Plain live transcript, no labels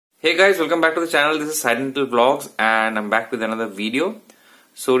Hey guys, welcome back to the channel. This is Dental Vlogs and I'm back with another video.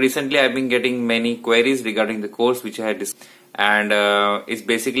 So recently I've been getting many queries regarding the course which I had discussed, and it's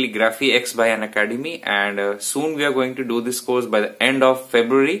basically Graphy X by an Academy, and soon we are going to do this course by the end of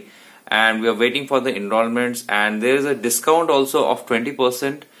February, and we are waiting for the enrollments, and there is a discount also of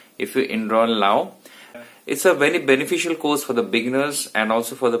 20% if you enroll now. It's a very beneficial course for the beginners and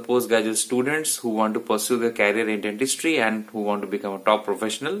also for the postgraduate students who want to pursue their career in dentistry and who want to become a top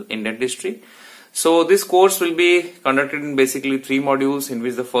professional in dentistry. So this course will be conducted in basically 3 modules, in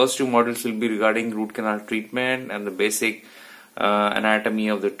which the first 2 modules will be regarding root canal treatment and the basic anatomy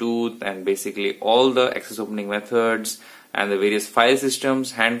of the tooth, and basically all the access opening methods and the various file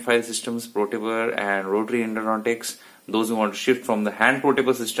systems, hand file systems, ProTaper and rotary endodontics. Those who want to shift from the hand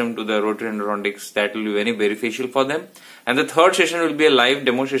ProTaper system to the rotary endodontics, that will be very beneficial for them. And the third session will be a live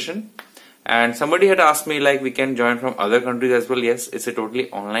demo session. And somebody had asked me, like, we can join from other countries as well. Yes, it's a totally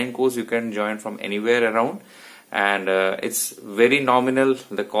online course. You can join from anywhere around, and it's very nominal.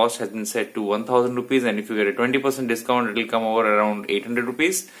 The cost has been set to 1000 rupees, and if you get a 20% discount, it will come over around 800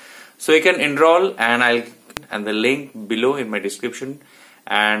 rupees. So you can enroll, and the link below in my description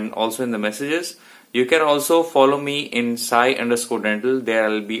and also in the messages. You can also follow me in Sai_dental. There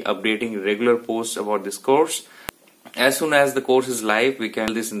I'll be updating regular posts about this course. As soon as the course is live, we can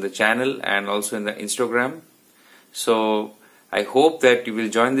do this in the channel and also in the Instagram. So I hope that you will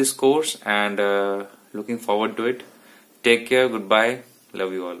join this course, and looking forward to it. Take care. Goodbye.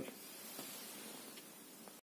 Love you all.